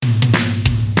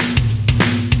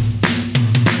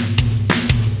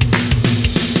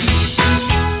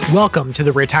Welcome to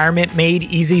the Retirement Made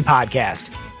Easy podcast.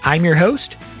 I'm your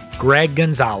host, Greg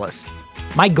Gonzalez.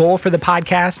 My goal for the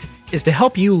podcast is to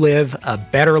help you live a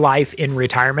better life in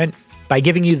retirement by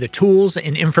giving you the tools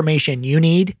and information you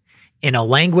need in a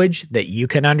language that you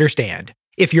can understand.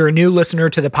 If you're a new listener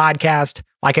to the podcast,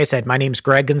 like I said, my name's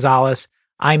Greg Gonzalez.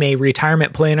 I'm a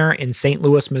retirement planner in St.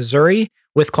 Louis, Missouri,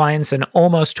 with clients in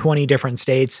almost 20 different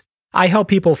states. I help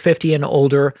people 50 and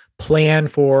older plan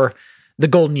for the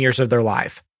golden years of their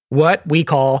life, what we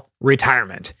call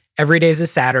retirement. Every day is a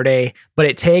Saturday, but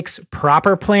it takes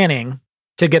proper planning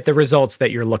to get the results that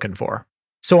you're looking for.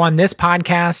 So on this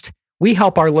podcast, we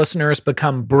help our listeners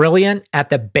become brilliant at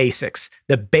the basics,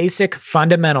 the basic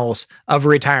fundamentals of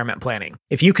retirement planning.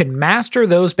 If you can master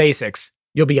those basics,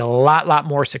 you'll be a lot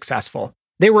more successful.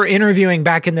 They were interviewing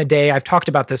back in the day, I've talked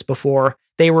about this before,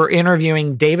 they were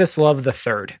interviewing Davis Love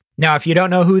III. Now, if you don't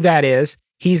know who that is,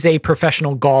 he's a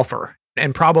professional golfer.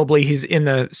 And probably he's in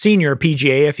the senior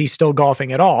PGA if he's still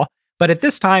golfing at all. But at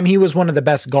this time, he was one of the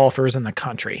best golfers in the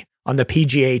country on the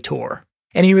PGA Tour.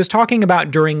 And he was talking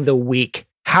about during the week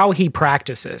how he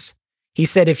practices. He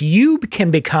said, if you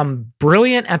can become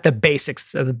brilliant at the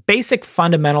basics, the basic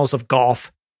fundamentals of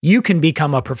golf, you can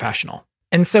become a professional.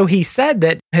 And so he said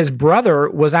that his brother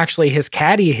was actually his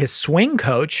caddy, his swing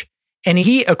coach, and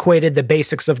he equated the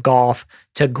basics of golf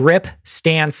to grip,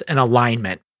 stance, and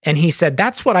alignment. And he said,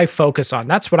 that's what I focus on.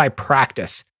 That's what I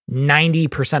practice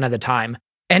 90% of the time.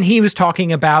 And he was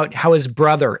talking about how his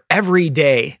brother every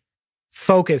day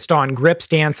focused on grip,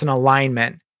 stance, and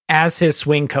alignment as his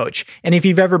swing coach. And if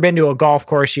you've ever been to a golf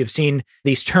course, you've seen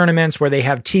these tournaments where they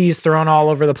have tees thrown all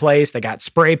over the place. They got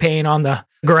spray paint on the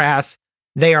grass.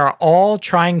 They are all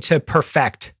trying to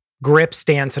perfect grip,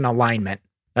 stance, and alignment.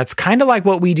 That's kind of like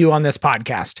what we do on this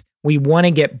podcast. We want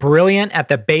to get brilliant at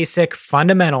the basic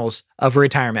fundamentals of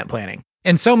retirement planning.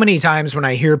 And so many times when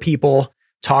I hear people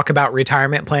talk about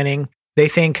retirement planning, they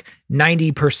think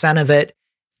 90% of it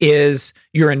is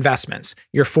your investments,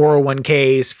 your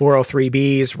 401ks,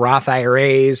 403bs, Roth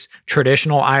IRAs,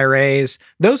 traditional IRAs,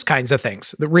 those kinds of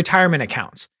things, the retirement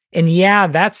accounts. And yeah,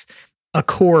 that's a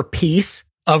core piece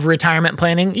of retirement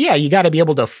planning. Yeah, you got to be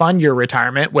able to fund your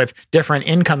retirement with different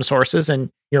income sources and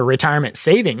your retirement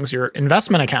savings, your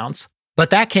investment accounts.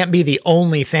 But that can't be the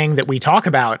only thing that we talk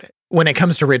about when it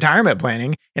comes to retirement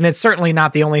planning. And it's certainly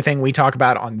not the only thing we talk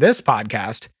about on this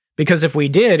podcast, because if we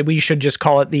did, we should just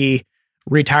call it the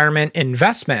Retirement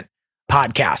Investment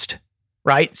Podcast,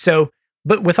 right? So,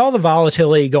 but with all the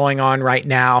volatility going on right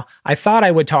now, I thought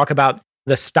I would talk about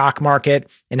the stock market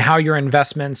and how your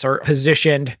investments are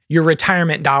positioned, your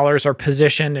retirement dollars are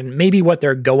positioned, and maybe what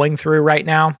they're going through right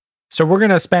now. So we're going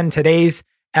to spend today's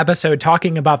episode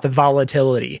talking about the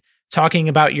volatility, talking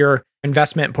about your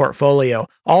investment portfolio,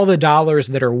 all the dollars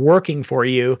that are working for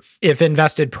you if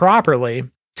invested properly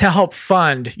to help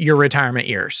fund your retirement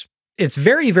years. It's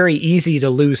very easy to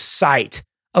lose sight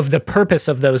of the purpose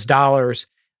of those dollars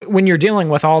when you're dealing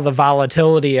with all the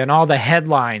volatility and all the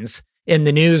headlines in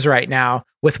the news right now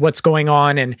with what's going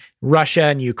on in Russia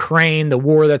and Ukraine, the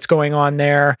war that's going on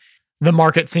there. The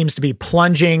market seems to be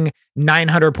plunging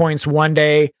 900 points one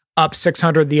day, up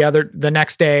 600 the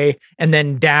next day, and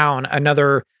then down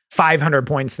another 500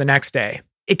 points the next day.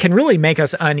 It can really make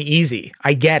us uneasy.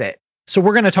 I get it. So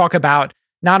we're going to talk about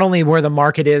not only where the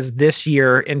market is this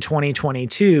year in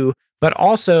 2022, but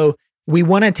also we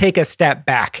want to take a step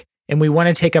back and we want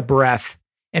to take a breath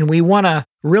and we want to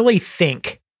really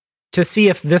think to see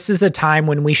if this is a time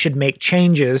when we should make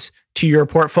changes to your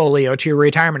portfolio, to your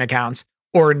retirement accounts,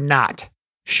 or not.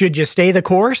 Should you stay the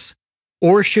course,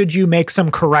 or should you make some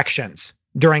corrections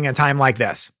during a time like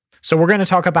this? So we're going to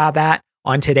talk about that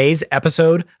on today's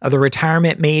episode of the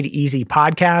Retirement Made Easy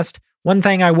podcast. One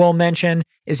thing I will mention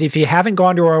is if you haven't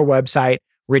gone to our website,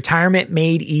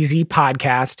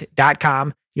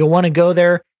 retirementmadeeasypodcast.com, you'll want to go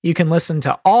there. You can listen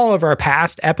to all of our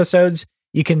past episodes.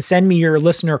 You can send me your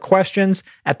listener questions.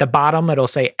 At the bottom, it'll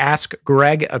say, Ask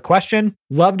Greg a Question.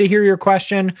 Love to hear your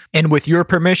question. And with your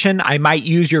permission, I might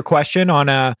use your question on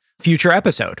a future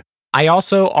episode. I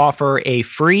also offer a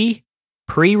free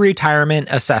pre-retirement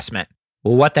assessment.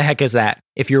 Well, what the heck is that?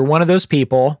 If you're one of those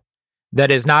people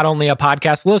that is not only a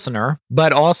podcast listener,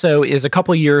 but also is a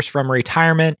couple years from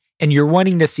retirement, and you're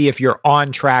wanting to see if you're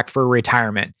on track for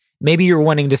retirement. Maybe you're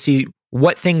wanting to see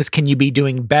what things can you be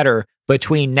doing better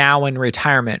between now and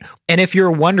retirement. And if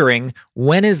you're wondering,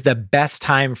 when is the best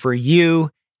time for you,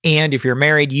 and if you're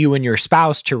married, you and your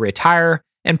spouse to retire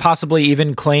and possibly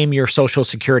even claim your Social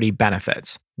Security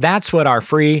benefits. That's what our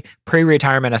free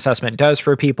pre-retirement assessment does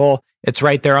for people. It's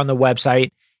right there on the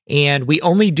website. And we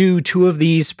only do 2 of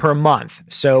these per month.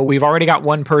 So we've already got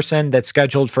one person that's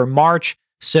scheduled for March.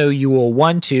 So you will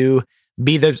want to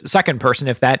be the second person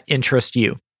if that interests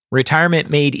you.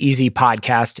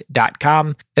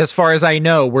 retirementmadeeasypodcast.com. As far as I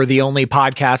know, we're the only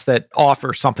podcast that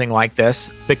offers something like this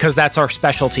because that's our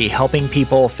specialty, helping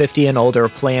people 50 and older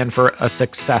plan for a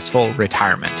successful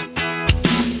retirement.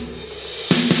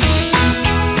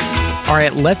 All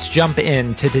right, let's jump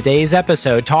into today's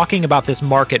episode talking about this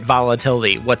market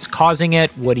volatility. What's causing it?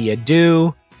 What do you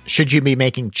do? Should you be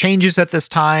making changes at this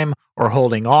time or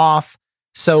holding off?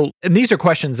 And these are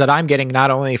questions that I'm getting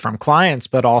not only from clients,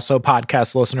 but also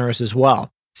podcast listeners as well.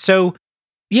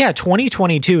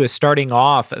 2022 is starting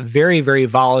off a very, very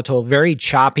volatile, very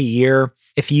choppy year.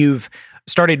 If you've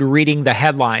started reading the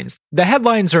headlines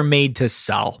are made to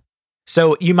sell.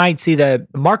 So you might see the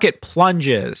market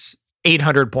plunges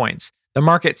 800 points. The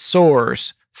market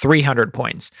soars 300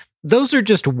 points. Those are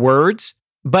just words,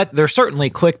 but they're certainly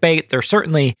clickbait. They're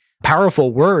certainly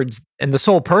powerful words. And the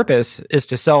sole purpose is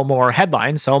to sell more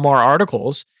headlines, sell more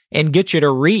articles, and get you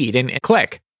to read and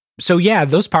click. So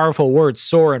those powerful words,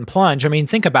 soar and plunge. I mean,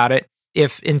 think about it.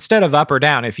 If instead of up or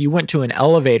down, if you went to an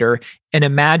elevator and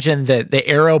imagine the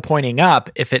arrow pointing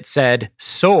up, if it said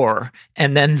soar,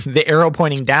 and then the arrow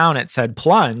pointing down, it said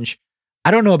plunge, I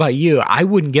don't know about you, I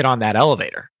wouldn't get on that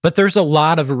elevator. But there's a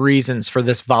lot of reasons for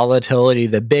this volatility,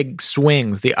 the big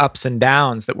swings, the ups and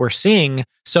downs that we're seeing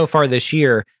so far this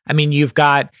year. I mean, you've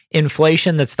got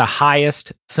inflation that's the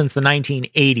highest since the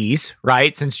 1980s,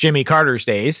 right? Since Jimmy Carter's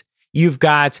days. You've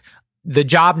got the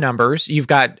job numbers. You've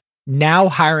got now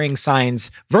hiring signs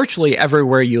virtually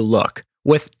everywhere you look,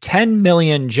 with 10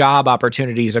 million job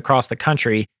opportunities across the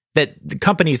country that the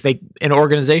companies and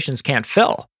organizations can't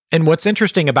fill. And what's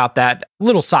interesting about that,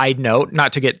 little side note,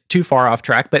 not to get too far off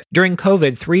track, but during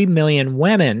COVID, 3 million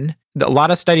women, a lot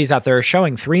of studies out there are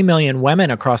showing 3 million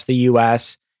women across the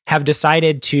US have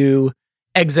decided to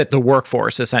exit the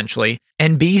workforce essentially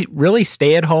and be really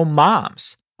stay-at-home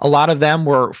moms. A lot of them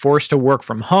were forced to work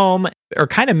from home or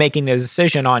kind of making a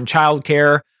decision on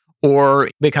childcare or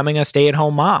becoming a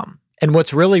stay-at-home mom. And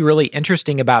what's really, really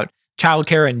interesting about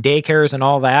childcare and daycares and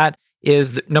all that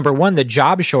is number one, the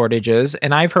job shortages.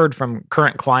 And I've heard from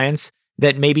current clients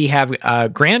that maybe have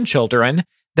grandchildren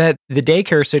that the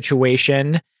daycare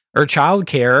situation or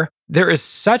childcare, there is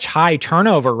such high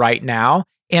turnover right now.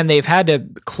 And they've had to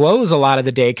close a lot of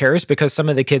the daycares because some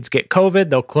of the kids get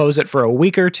COVID. They'll close it for a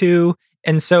week or two.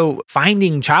 And so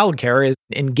finding childcare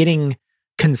and getting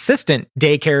consistent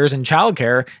daycares and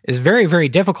childcare is very, very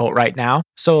difficult right now.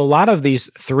 So a lot of these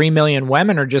 3 million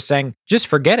women are just saying, just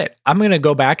forget it. I'm going to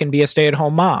go back and be a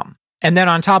stay-at-home mom. And then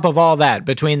on top of all that,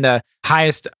 between the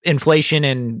highest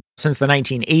inflation since the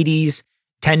 1980s,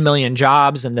 10 million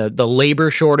jobs, and the labor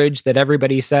shortage that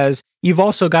everybody says, you've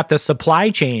also got the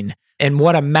supply chain and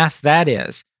what a mess that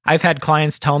is. I've had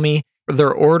clients tell me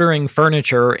they're ordering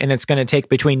furniture and it's going to take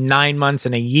between 9 months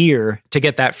and a year to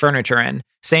get that furniture in.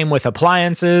 Same with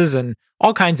appliances and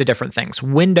all kinds of different things.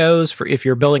 Windows, for if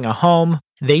you're building a home,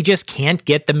 they just can't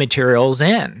get the materials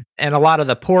in. And a lot of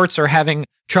the ports are having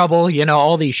trouble,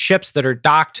 all these ships that are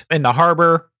docked in the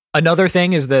harbor. Another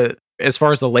thing is as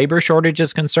far as the labor shortage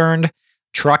is concerned,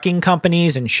 trucking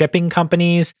companies and shipping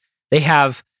companies, they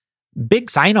have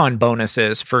big sign-on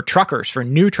bonuses for truckers, for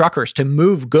new truckers to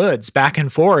move goods back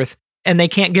and forth, and they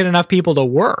can't get enough people to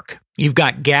work. You've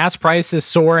got gas prices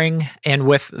soaring, and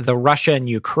with the Russia and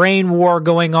Ukraine war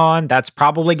going on, that's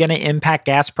probably going to impact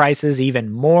gas prices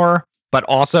even more. But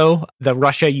also the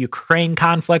Russia-Ukraine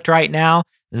conflict right now,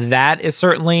 that is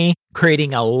certainly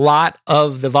creating a lot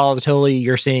of the volatility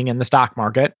you're seeing in the stock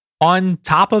market. On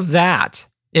top of that,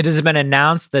 it has been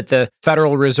announced that the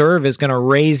Federal Reserve is going to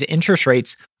raise interest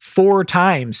rates 4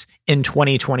 times in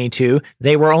 2022.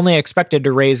 They were only expected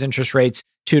to raise interest rates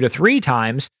 2 to 3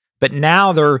 times, but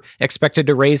now they're expected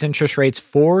to raise interest rates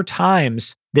 4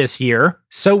 times this year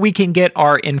so we can get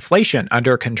our inflation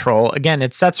under control. Again,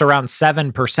 it sets around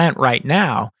 7% right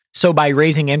now. So by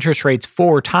raising interest rates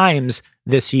 4 times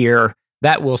this year,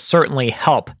 that will certainly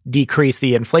help decrease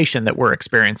the inflation that we're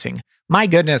experiencing. My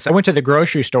goodness, I went to the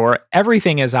grocery store.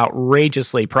 Everything is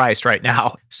outrageously priced right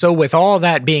now. So with all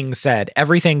that being said,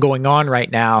 everything going on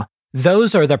right now,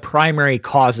 those are the primary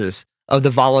causes of the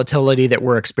volatility that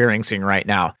we're experiencing right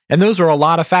now. And those are a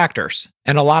lot of factors.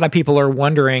 And a lot of people are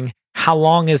wondering, how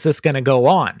long is this going to go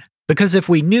on? Because if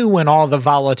we knew when all the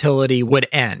volatility would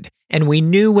end and we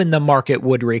knew when the market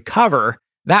would recover,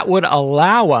 that would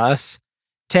allow us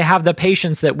to have the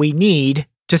patience that we need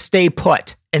to stay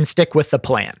put and stick with the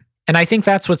plan. And I think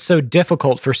that's what's so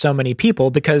difficult for so many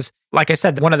people because, like I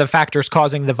said, one of the factors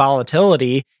causing the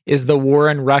volatility is the war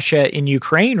in Russia and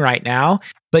Ukraine right now,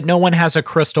 but no one has a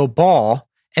crystal ball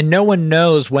and no one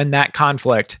knows when that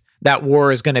conflict, that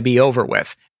war is going to be over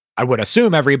with. I would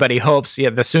assume everybody hopes,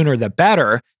 the sooner the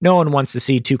better. No one wants to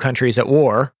see two countries at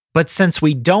war. But since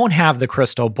we don't have the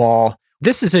crystal ball,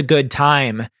 this is a good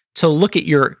time to look at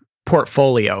your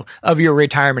portfolio of your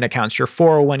retirement accounts, your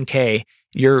 401k,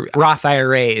 your Roth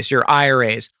IRAs, your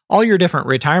IRAs, all your different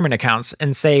retirement accounts,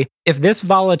 and say, if this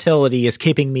volatility is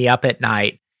keeping me up at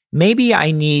night, maybe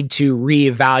I need to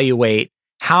reevaluate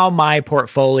how my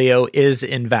portfolio is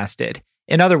invested.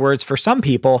 In other words, for some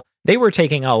people, they were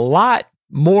taking a lot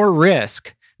more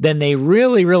risk than they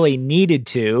really needed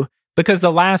to, because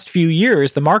the last few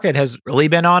years, the market has really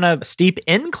been on a steep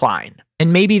incline.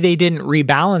 And maybe they didn't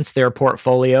rebalance their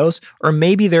portfolios, or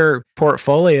maybe their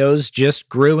portfolios just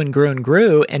grew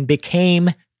and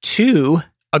became too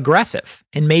aggressive.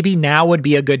 And maybe now would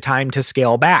be a good time to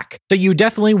scale back. So you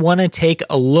definitely want to take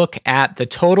a look at the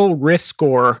total risk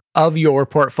score of your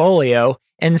portfolio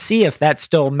and see if that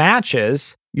still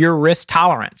matches your risk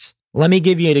tolerance. Let me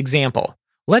give you an example.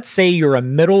 Let's say you're a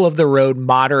middle of the road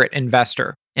moderate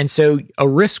investor. And so a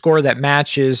risk score that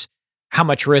matches how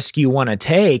much risk you want to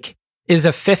take is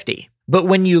a 50. But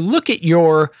when you look at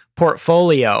your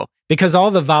portfolio, because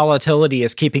all the volatility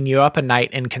is keeping you up at night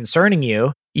and concerning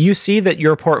you, you see that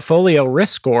your portfolio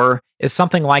risk score is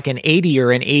something like an 80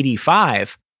 or an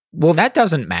 85. Well, that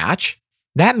doesn't match.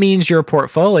 That means your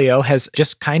portfolio has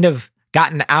just kind of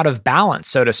gotten out of balance,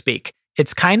 so to speak.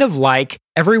 It's kind of like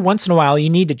every once in a while you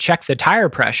need to check the tire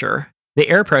pressure, the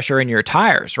air pressure in your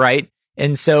tires, right?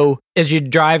 And so as you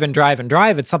drive,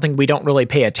 it's something we don't really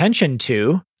pay attention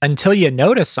to until you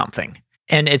notice something.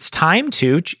 And it's time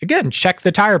to, again, check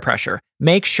the tire pressure.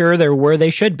 Make sure they're where they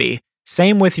should be.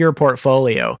 Same with your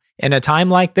portfolio. In a time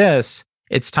like this,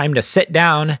 it's time to sit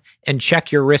down and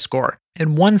check your risk score.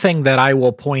 And one thing that I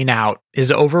will point out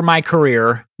is over my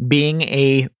career, being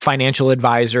a financial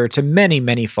advisor to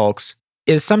many folks,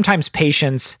 is sometimes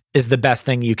patience is the best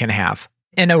thing you can have.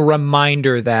 And a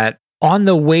reminder that on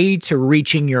the way to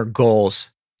reaching your goals,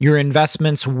 your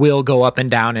investments will go up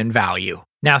and down in value.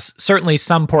 Now, certainly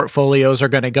some portfolios are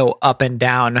going to go up and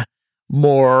down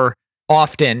more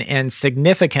often and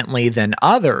significantly than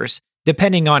others,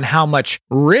 depending on how much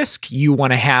risk you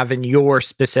want to have in your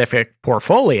specific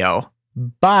portfolio.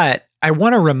 But I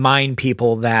want to remind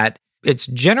people that it's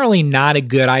generally not a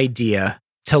good idea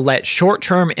to let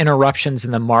short-term interruptions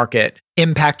in the market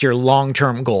impact your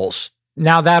long-term goals.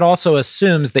 Now, that also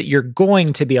assumes that you're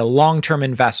going to be a long-term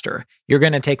investor. You're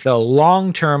going to take the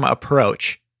long-term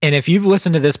approach. And if you've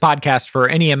listened to this podcast for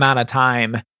any amount of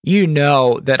time, you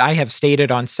know that I have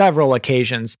stated on several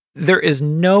occasions, there is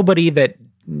nobody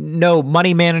no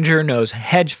money manager, no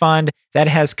hedge fund that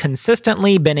has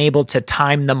consistently been able to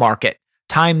time the market,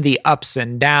 time the ups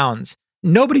and downs.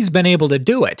 Nobody's been able to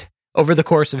do it over the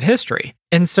course of history.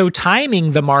 And so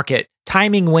timing the market,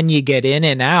 timing when you get in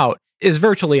and out is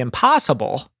virtually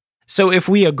impossible. So if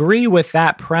we agree with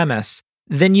that premise,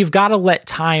 then you've got to let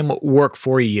time work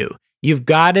for you. You've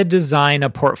got to design a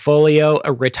portfolio,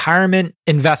 a retirement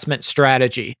investment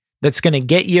strategy that's going to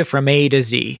get you from A to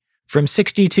Z, from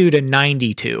 62 to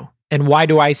 92. And why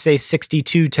do I say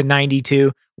 62 to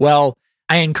 92? Well,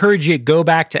 I encourage you to go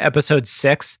back to episode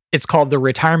 6. It's called The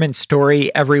Retirement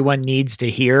Story Everyone Needs to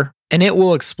Hear. And it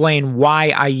will explain why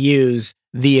I use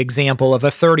the example of a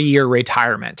 30-year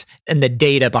retirement and the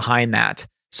data behind that.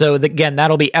 So again,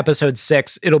 that'll be episode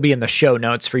 6. It'll be in the show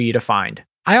notes for you to find.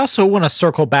 I also want to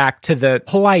circle back to the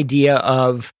whole idea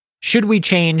of, should we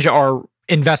change our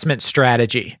investment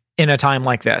strategy in a time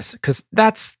like this? Because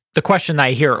that's the question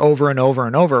I hear over and over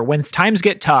and over. When times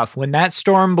get tough, when that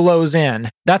storm blows in,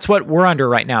 that's what we're under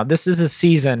right now. This is a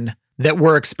season that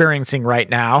we're experiencing right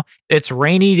now. It's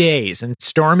rainy days and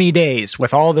stormy days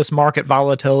with all this market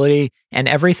volatility and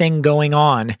everything going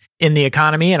on in the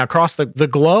economy and across the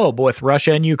globe with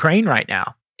Russia and Ukraine right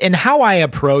now. And how I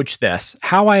approach this,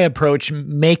 how I approach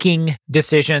making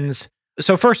decisions.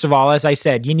 So first of all, as I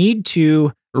said, you need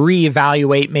to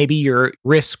reevaluate maybe your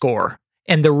risk score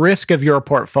and the risk of your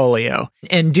portfolio.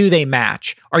 And do they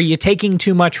match? Are you taking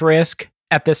too much risk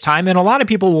at this time? And a lot of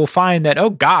people will find that,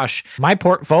 oh gosh, my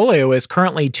portfolio is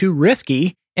currently too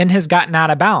risky and has gotten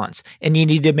out of balance, and you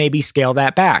need to maybe scale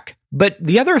that back. But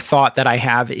the other thought that I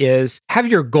have is, have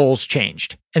your goals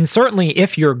changed? And certainly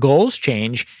if your goals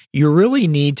change, you really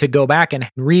need to go back and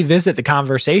revisit the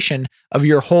conversation of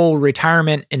your whole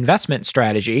retirement investment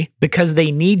strategy, because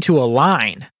they need to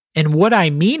align. And what I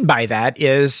mean by that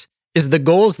is the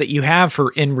goals that you have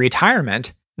for in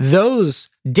retirement, those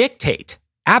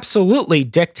absolutely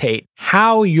dictate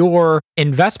how your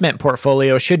investment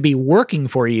portfolio should be working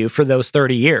for you for those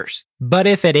 30 years. But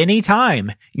if at any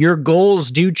time your goals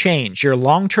do change, your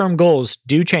long-term goals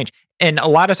do change, And a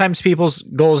lot of times people's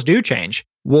goals do change.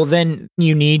 Well, then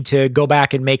you need to go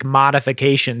back and make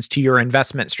modifications to your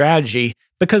investment strategy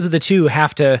because the two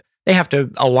have to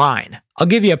align. I'll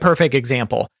give you a perfect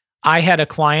example. I had a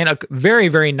client, a very,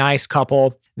 very nice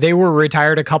couple. They were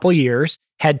retired a couple years,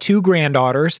 had 2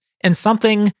 granddaughters, and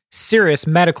something serious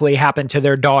medically happened to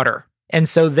their daughter. And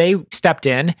so they stepped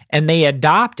in and they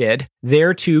adopted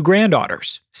their 2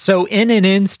 granddaughters. So in an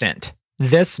instant,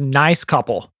 this nice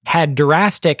couple had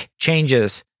drastic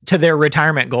changes to their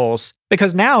retirement goals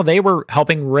because now they were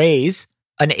helping raise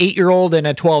an 8-year-old and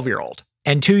a 12-year-old.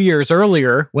 And 2 years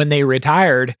earlier, when they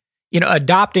retired,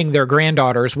 adopting their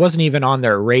granddaughters wasn't even on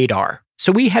their radar.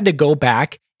 So we had to go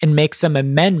back and make some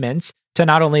amendments to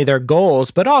not only their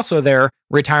goals, but also their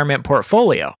retirement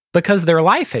portfolio because their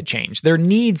life had changed, their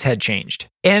needs had changed.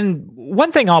 And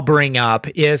one thing I'll bring up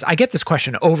is I get this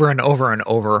question over and over and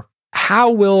over. How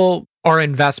will our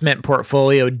investment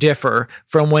portfolio differ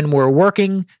from when we're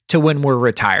working to when we're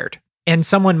retired? And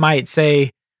someone might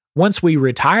say, once we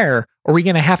retire, are we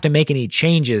going to have to make any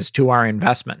changes to our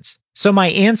investments? So my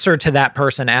answer to that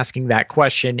person asking that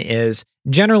question is,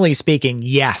 generally speaking,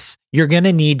 yes, you're going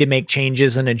to need to make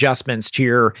changes and adjustments to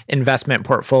your investment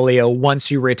portfolio once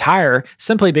you retire,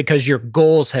 simply because your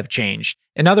goals have changed.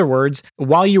 In other words,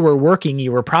 while you were working,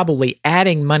 you were probably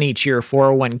adding money to your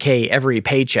 401k every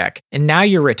paycheck. And now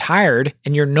you're retired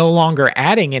and you're no longer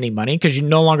adding any money because you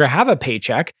no longer have a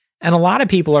paycheck. And a lot of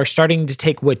people are starting to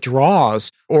take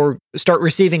withdrawals or start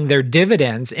receiving their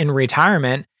dividends in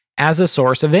retirement as a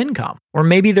source of income. Or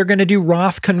maybe they're going to do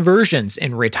Roth conversions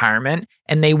in retirement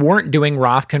and they weren't doing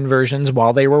Roth conversions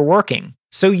while they were working.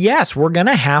 So yes, we're going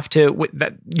to have to,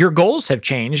 your goals have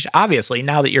changed, obviously,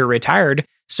 now that you're retired.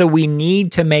 So we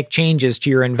need to make changes to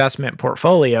your investment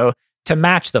portfolio to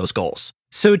match those goals.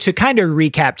 So to kind of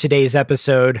recap today's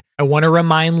episode, I want to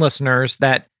remind listeners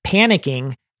that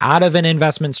panicking out of an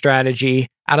investment strategy,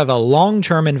 out of a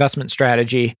long-term investment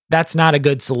strategy, that's not a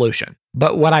good solution.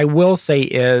 But what I will say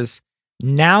is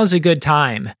now's a good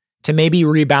time to maybe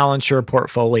rebalance your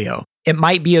portfolio. It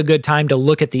might be a good time to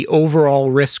look at the overall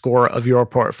risk score of your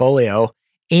portfolio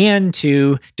and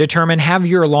to determine, have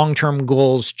your long-term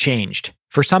goals changed?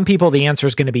 For some people, the answer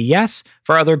is going to be yes.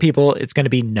 For other people, it's going to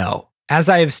be no. As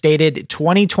I have stated,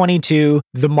 2022,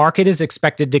 the market is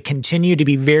expected to continue to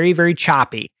be very, very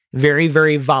choppy, very,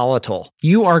 very volatile.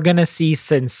 You are going to see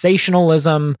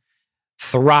sensationalism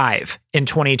thrive in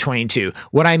 2022.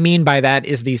 What I mean by that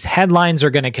is these headlines are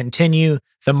going to continue.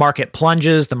 The market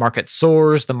plunges, the market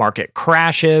soars, the market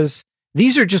crashes.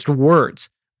 These are just words,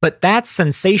 but that's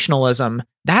sensationalism.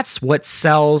 That's what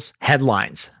sells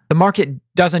headlines. The market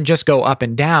doesn't just go up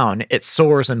and down, it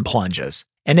soars and plunges.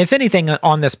 And if anything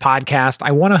on this podcast,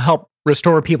 I want to help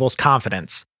restore people's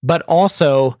confidence, but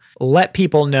also let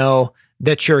people know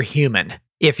that you're human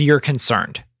if you're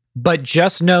concerned. But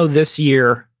just know this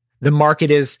year, the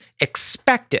market is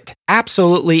expected,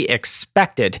 absolutely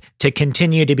expected to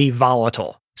continue to be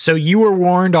volatile. So you were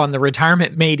warned on the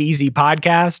Retirement Made Easy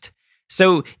podcast.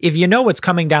 So if you know what's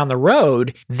coming down the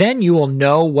road, then you will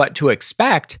know what to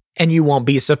expect and you won't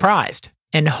be surprised.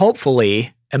 And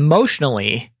hopefully,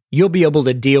 emotionally, you'll be able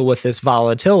to deal with this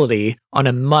volatility on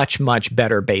a much, much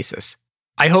better basis.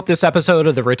 I hope this episode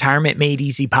of the Retirement Made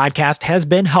Easy podcast has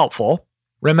been helpful.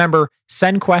 Remember,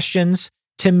 send questions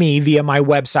to me via my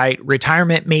website,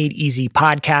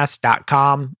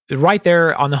 retirementmadeeasypodcast.com, right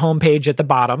there on the homepage at the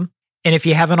bottom. And if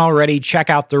you haven't already, check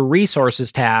out the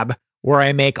resources tab where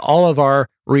I make all of our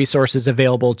resources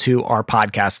available to our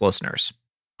podcast listeners.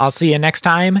 I'll see you next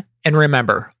time. And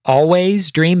remember,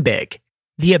 always dream big.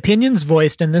 The opinions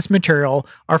voiced in this material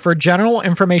are for general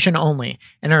information only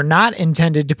and are not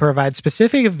intended to provide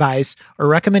specific advice or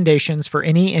recommendations for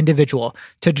any individual.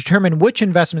 To determine which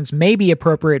investments may be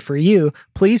appropriate for you,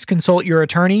 please consult your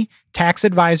attorney, tax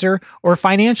advisor, or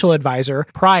financial advisor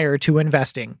prior to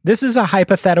investing. This is a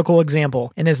hypothetical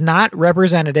example and is not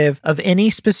representative of any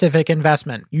specific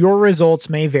investment. Your results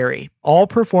may vary. All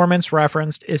performance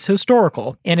referenced is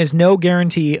historical and is no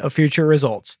guarantee of future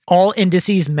results. All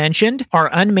indices mentioned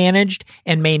are unmanaged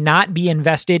and may not be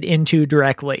invested into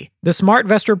directly. The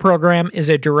SmartVestor program is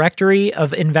a directory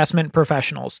of investment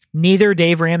professionals. Neither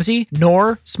Dave Ramsey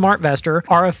nor SmartVestor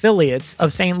are affiliates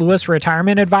of St. Louis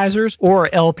Retirement Advisors or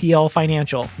LPL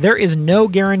Financial. There is no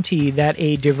guarantee that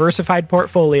a diversified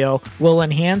portfolio will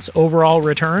enhance overall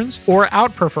returns or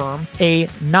outperform a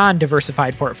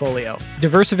non-diversified portfolio.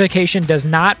 Diversification does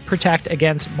not protect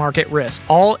against market risk.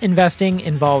 All investing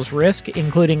involves risk,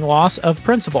 including loss of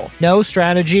principal. No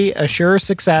strategy assures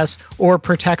success or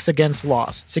protects against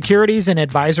loss. Securities and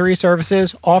advisory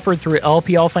services offered through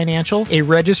LPL Financial, a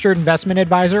registered investment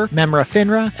advisor, member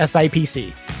FINRA,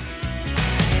 SIPC.